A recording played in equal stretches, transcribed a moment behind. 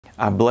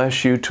I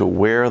bless you to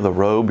wear the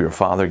robe your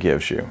father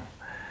gives you.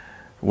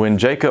 When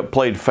Jacob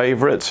played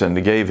favorites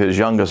and gave his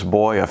youngest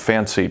boy a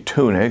fancy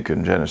tunic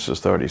in Genesis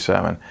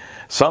 37,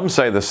 some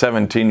say the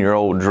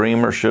 17-year-old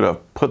dreamer should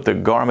have put the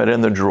garment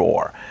in the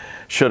drawer,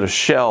 should have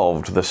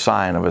shelved the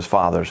sign of his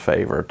father's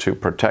favor to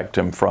protect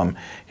him from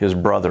his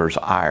brother's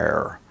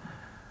ire.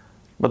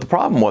 But the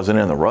problem wasn't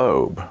in the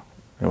robe.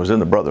 It was in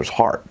the brothers'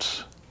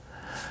 hearts.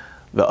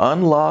 The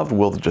unloved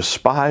will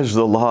despise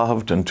the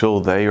loved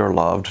until they are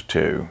loved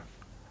too.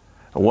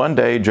 One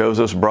day,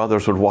 Joseph's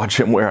brothers would watch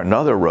him wear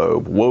another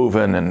robe,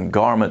 woven in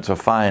garments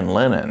of fine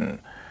linen,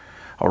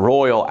 a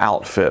royal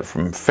outfit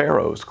from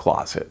Pharaoh's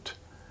closet,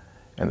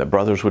 and the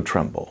brothers would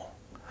tremble,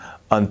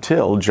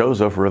 until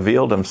Joseph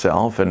revealed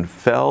himself and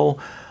fell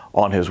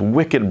on his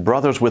wicked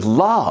brothers with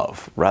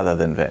love rather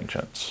than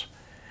vengeance.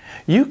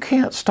 You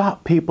can't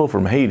stop people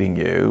from hating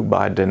you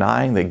by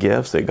denying the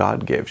gifts that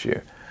God gives you.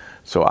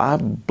 So I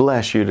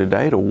bless you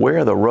today to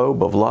wear the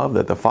robe of love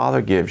that the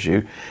Father gives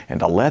you and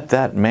to let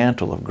that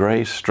mantle of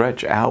grace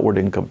stretch outward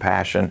in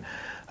compassion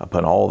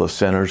upon all the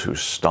sinners who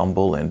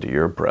stumble into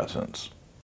your presence.